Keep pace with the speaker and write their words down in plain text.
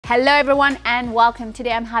Hello everyone and welcome.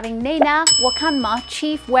 Today I'm having Nnenna Nwakanma,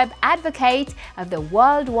 Chief Web Advocate of the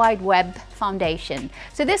World Wide Web Foundation.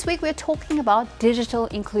 So this week we're talking about digital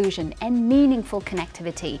inclusion and meaningful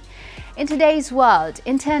connectivity. In today's world,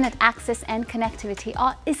 internet access and connectivity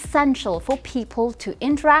are essential for people to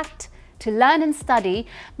interact, to learn and study,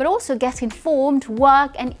 but also get informed,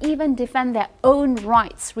 work and even defend their own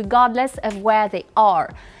rights regardless of where they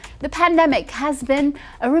are. The pandemic has been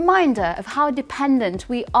a reminder of how dependent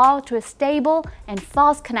we are to a stable and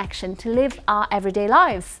fast connection to live our everyday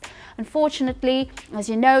lives. Unfortunately, as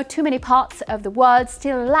you know, too many parts of the world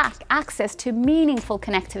still lack access to meaningful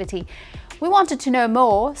connectivity. We wanted to know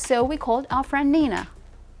more, so we called our friend Nnenna.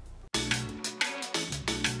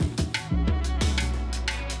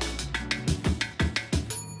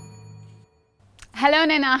 Hello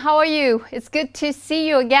Nnenna, how are you? It's good to see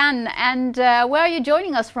you again. And where are you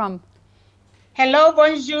joining us from? Hello,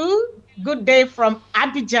 bonjour. Good day from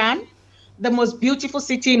Abidjan, the most beautiful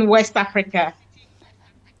city in West Africa.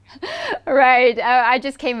 Right. I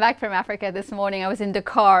just came back from Africa this morning. I was in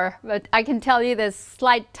Dakar, but I can tell you there's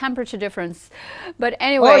slight temperature difference. But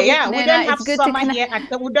anyway, oh yeah, Nnenna, we don't have summer here.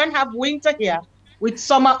 We don't have winter here. With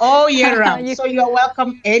summer all year round. So you're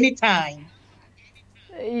welcome anytime.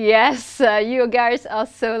 Yes, you guys are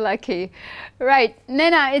so lucky. Right,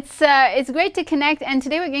 Nnenna, it's great to connect, and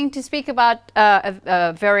today we're going to speak about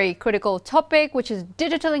a very critical topic, which is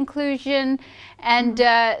digital inclusion. And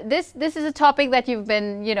this is a topic that you've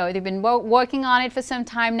been working on it for some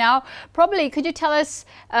time now. Probably, could you tell us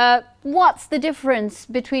what's the difference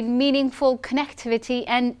between meaningful connectivity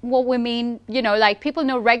and what we mean? Like people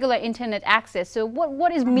know regular internet access. So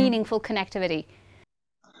what is meaningful connectivity?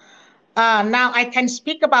 Now I can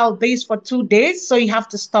speak about this for 2 days, so you have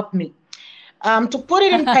to stop me. To put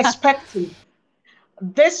it in perspective,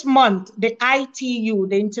 this month, the ITU,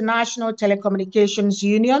 the International Telecommunications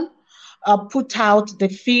Union, put out the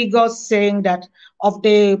figures saying that of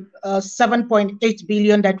the 7.8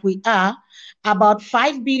 billion that we are, about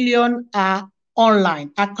 5 billion are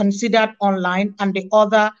online, are considered online, and the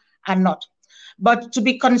other are not. But to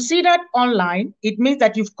be considered online, it means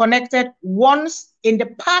that you've connected once in the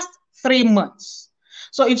past 3 months.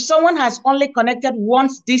 So if someone has only connected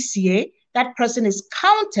once this year, that person is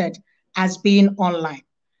counted as being online.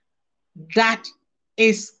 That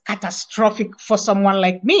is catastrophic for someone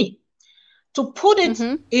like me. To put it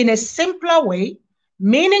in a simpler way,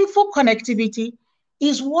 meaningful connectivity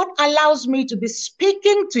is what allows me to be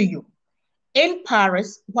speaking to you in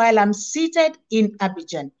Paris while I'm seated in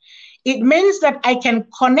Abidjan. It means that I can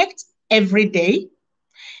connect every day.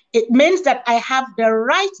 It means that I have the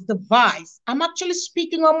right device. I'm actually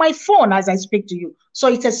speaking on my phone as I speak to you. So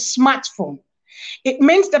it's a smartphone. It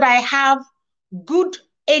means that I have good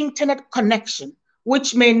internet connection,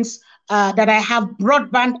 which means that I have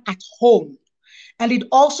broadband at home. And it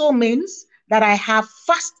also means that I have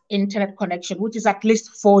fast internet connection, which is at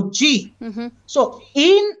least 4G. So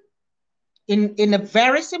in a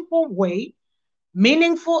very simple way,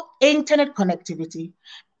 meaningful internet connectivity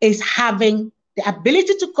is having the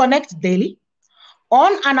ability to connect daily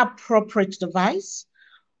on an appropriate device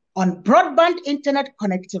on broadband internet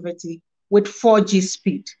connectivity with 4G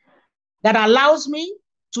speed that allows me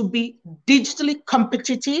to be digitally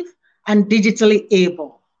competitive and digitally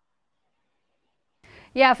able.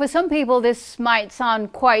 Yeah, for some people this might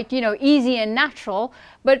sound quite, easy and natural,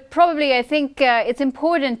 but probably I think it's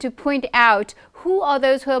important to point out who are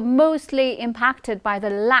those who are mostly impacted by the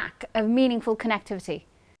lack of meaningful connectivity.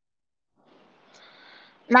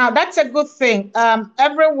 Now, that's a good thing.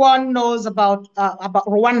 Everyone knows about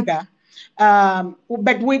Rwanda,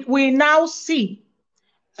 but we now see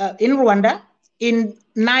in Rwanda, in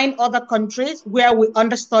 9 other countries where we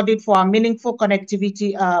understudied for our meaningful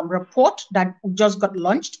connectivity report that just got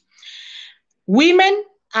launched, women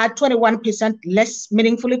are 21% less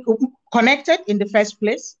meaningfully connected in the first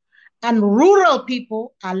place, and rural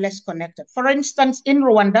people are less connected. For instance, in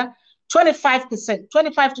Rwanda, 25%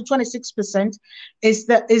 to 26% is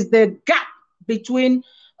the gap between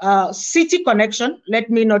city connection, let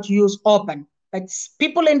me not use urban, but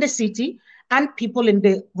people in the city and people in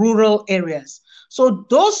the rural areas. So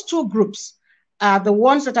those two groups are the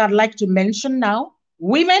ones that I'd like to mention now,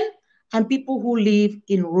 women and people who live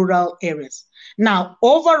in rural areas. Now,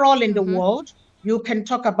 overall in the world, you can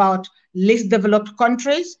talk about least developed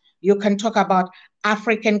countries, you can talk about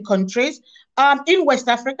African countries. In West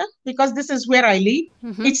Africa, because this is where I live,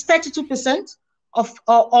 it's 32% of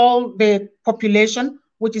all the population,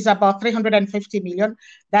 which is about 350 million,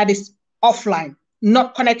 that is offline,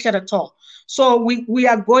 not connected at all. So we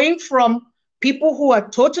are going from people who are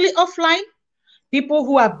totally offline, people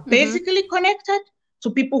who are basically connected, to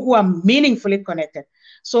people who are meaningfully connected.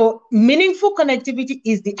 So meaningful connectivity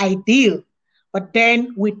is the ideal, but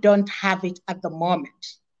then we don't have it at the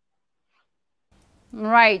moment.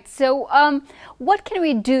 Right. So what can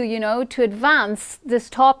we do, to advance this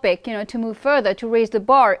topic, to move further, to raise the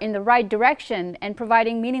bar in the right direction and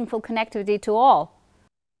providing meaningful connectivity to all?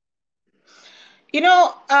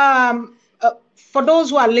 For those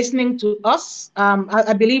who are listening to us,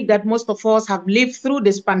 I believe that most of us have lived through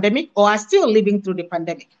this pandemic or are still living through the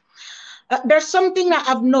pandemic. There's something that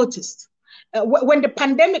I've noticed. When the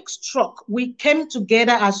pandemic struck, we came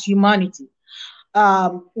together as humanity.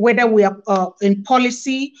 Whether we are in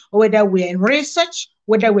policy, or whether we're in research,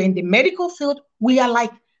 whether we're in the medical field, we are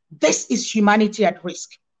like, this is humanity at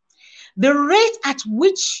risk. The rate at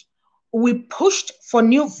which we pushed for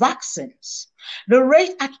new vaccines, the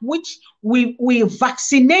rate at which we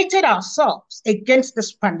vaccinated ourselves against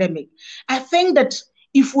this pandemic, I think that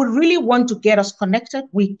if we really want to get us connected,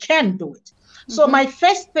 we can do it. So my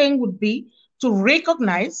first thing would be to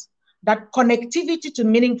recognize that connectivity to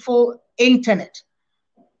meaningful internet,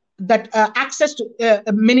 that access to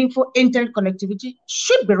meaningful internet connectivity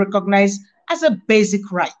should be recognized as a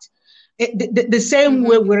basic right. The same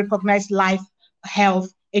way we recognize life,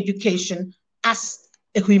 health, education as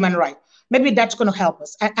a human right. Maybe that's going to help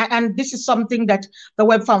us. And this is something that the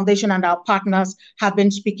Web Foundation and our partners have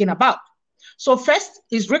been speaking about. So first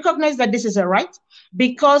is recognize that this is a right,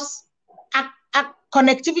 because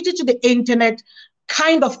connectivity to the internet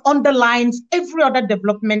kind of underlines every other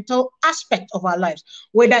developmental aspect of our lives,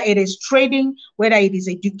 whether it is trading, whether it is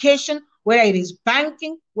education, whether it is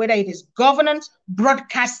banking, whether it is governance,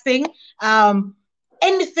 broadcasting.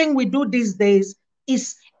 Anything we do these days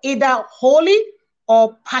is either wholly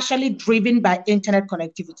or partially driven by internet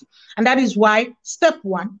connectivity. And that is why step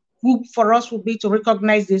one for us would be to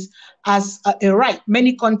recognize this as a right.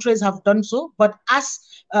 Many countries have done so, but as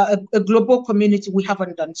a global community, we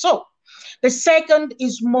haven't done so. The second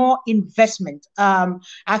is more investment.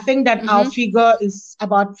 I think that our figure is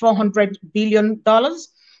about $400 billion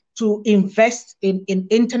to invest in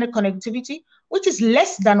internet connectivity, which is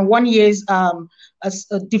less than 1 year's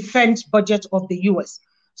defense budget of the US.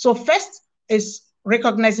 So first is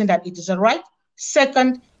recognizing that it is a right.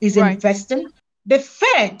 Second is investing. The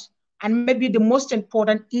third, and maybe the most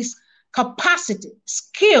important, is capacity,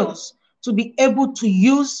 skills to be able to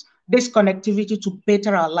use this connectivity to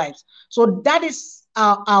better our lives. So that is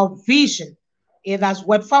our vision, either as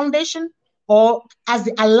Web Foundation or as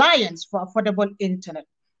the Alliance for Affordable Internet.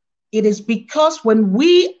 It is because when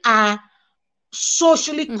we are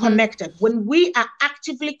socially connected, when we are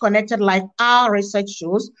actively connected, like our research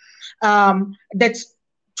shows, that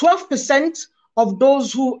 12% of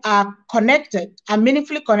those who are connected, are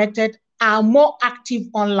meaningfully connected, are more active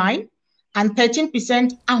online, and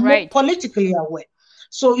 13% are more politically aware.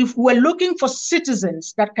 So if we're looking for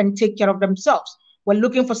citizens that can take care of themselves, we're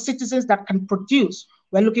looking for citizens that can produce,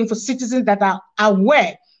 we're looking for citizens that are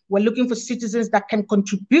aware, we're looking for citizens that can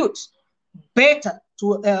contribute better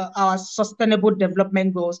to our sustainable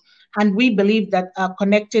development goals. And we believe that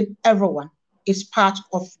connecting everyone is part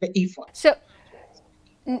of the effort. So,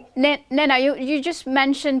 Nnenna, you just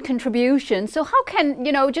mentioned contribution. So how can,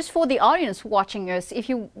 just for the audience watching us, if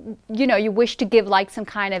you wish to give like some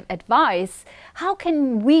kind of advice, how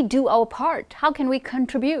can we do our part? How can we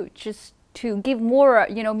contribute just to give more,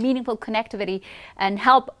 meaningful connectivity and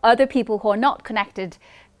help other people who are not connected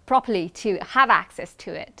properly to have access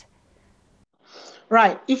to it?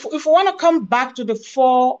 Right. If we want to come back to the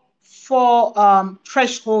four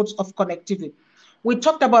thresholds of connectivity, we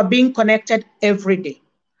talked about being connected every day.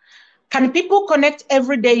 Can people connect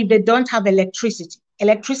every day if they don't have electricity?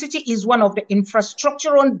 Electricity is one of the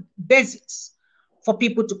infrastructural basics for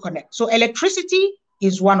people to connect. So electricity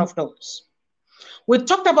is one of those. We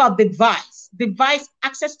talked about device,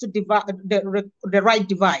 access to the right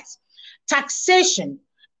device. Taxation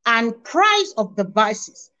and price of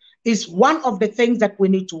devices is one of the things that we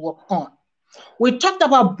need to work on. We talked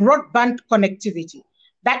about broadband connectivity.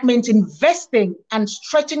 That means investing and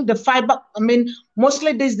stretching the fiber. I mean,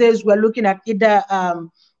 mostly these days we're looking at either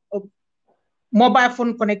mobile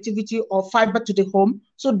phone connectivity or fiber to the home.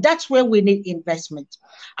 So that's where we need investment.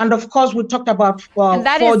 And of course, we talked about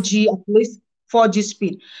 4G, at least 4G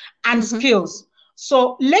speed and skills.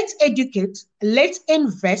 So let's educate, let's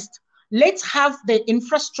invest, let's have the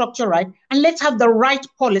infrastructure right, and let's have the right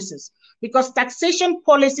policies. Because taxation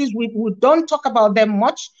policies, we don't talk about them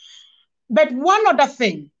much. But one other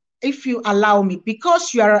thing, if you allow me,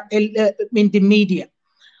 because you are in the media,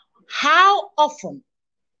 how often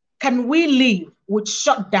can we live with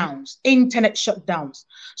shutdowns, internet shutdowns?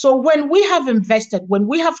 So when we have invested, when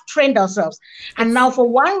we have trained ourselves, and now for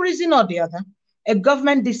one reason or the other, a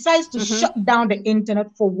government decides to shut down the internet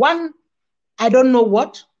for one, I don't know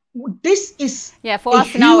what, this is for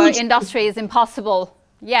us in our industry is impossible.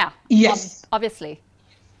 Yes, obviously.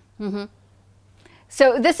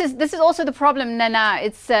 So this is also the problem, Nnenna.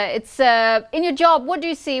 It's in your job. What do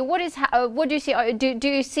you see? What do you see? Do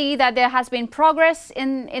you see that there has been progress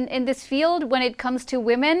in this field when it comes to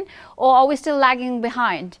women, or are we still lagging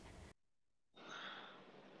behind?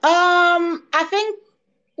 I think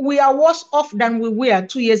we are worse off than we were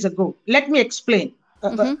 2 years ago. Let me explain.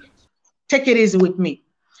 Take it easy with me.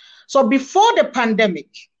 So before the pandemic,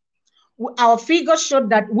 our figures showed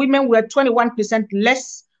that women were 21%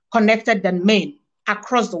 less connected than men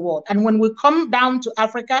across the world. And when we come down to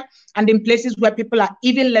Africa and in places where people are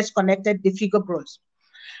even less connected, the figure grows.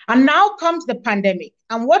 And now comes the pandemic.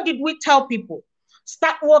 And what did we tell people?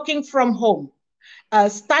 Start working from home,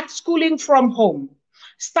 start schooling from home,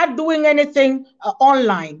 start doing anything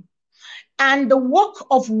online. And the work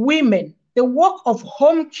of women, the work of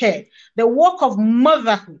home care, the work of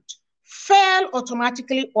motherhood fell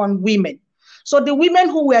automatically on women. So the women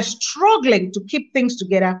who were struggling to keep things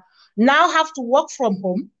together now have to work from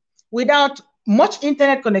home without much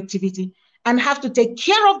internet connectivity and have to take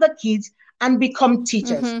care of the kids and become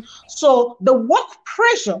teachers. So the work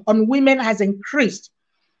pressure on women has increased.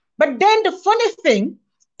 But then the funny thing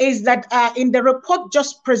is that in the report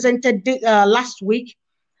just presented last week,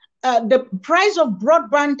 the price of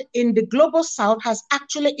broadband in the global south has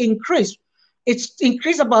actually increased. It's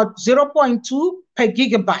increased about 0.2 per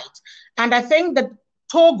gigabyte. And I think that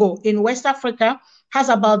Togo in West Africa has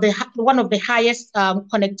about one of the highest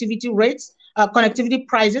connectivity rates, connectivity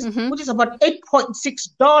prices, which is about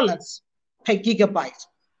 $8.6 per gigabyte.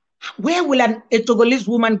 Where will a Togolese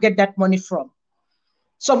woman get that money from?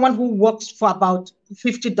 Someone who works for about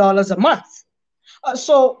 $50 a month.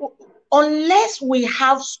 So unless we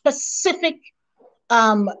have specific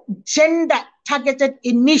gender-targeted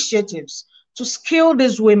initiatives to skill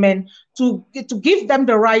these women, to give them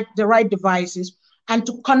the right devices and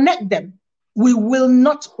to connect them, we will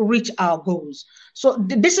not reach our goals. So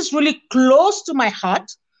this is really close to my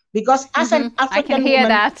heart because as an African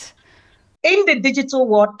woman in the digital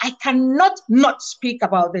world, I cannot not speak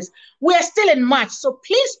about this. We are still in March, so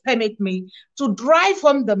please permit me to drive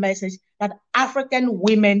home the message that African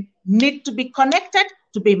women need to be connected,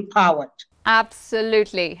 to be empowered.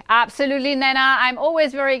 Absolutely. Absolutely, Nnenna. I'm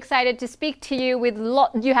always very excited to speak to you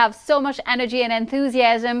you have so much energy and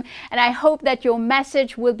enthusiasm, and I hope that your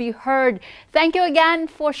message will be heard. Thank you again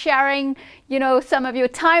for sharing, some of your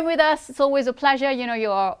time with us. It's always a pleasure.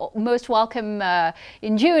 You're most welcome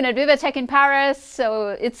in June at VivaTech in Paris.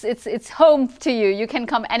 So it's home to you. You can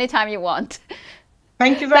come anytime you want.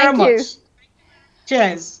 Thank you very much.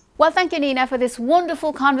 Cheers. Well, thank you, Nnenna, for this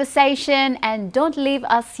wonderful conversation. And don't leave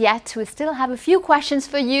us yet. We still have a few questions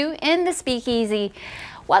for you in the Speakeasy.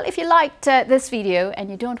 Well, if you liked this video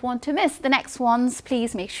and you don't want to miss the next ones,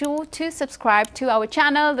 please make sure to subscribe to our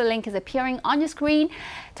channel. The link is appearing on your screen.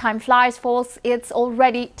 Time flies, folks. It's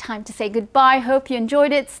already time to say goodbye. Hope you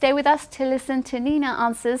enjoyed it. Stay with us to listen to Nnenna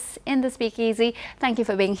Answers in the Speakeasy. Thank you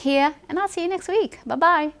for being here, and I'll see you next week.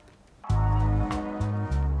 Bye-bye.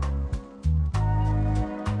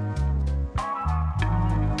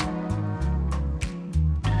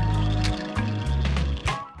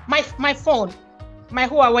 My phone, my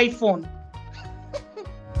Huawei phone.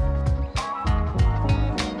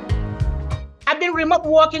 I've been remote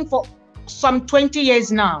working for some 20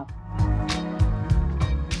 years now.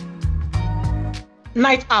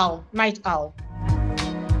 Night owl.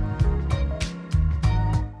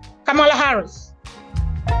 Kamala Harris.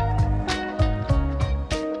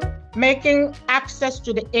 Making access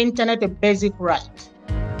to the internet a basic right.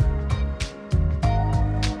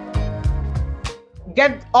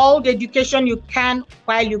 Get all the education you can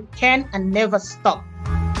while you can and never stop.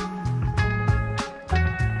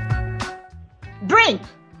 Drink.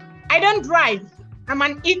 I don't drive. I'm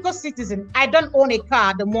an eco-citizen. I don't own a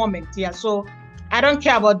car at the moment here, so I don't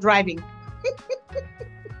care about driving.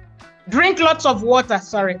 Drink lots of water.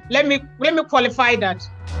 Sorry. Let me qualify that.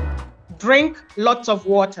 Drink lots of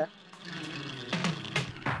water.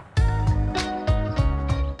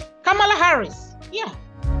 Kamala Harris. Yeah.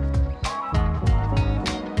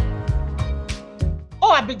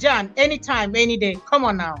 Oh, Abidjan, anytime, any day. Come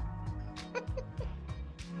on now.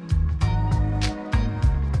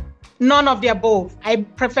 None of the above. I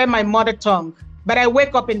prefer my mother tongue, but I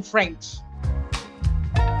wake up in French.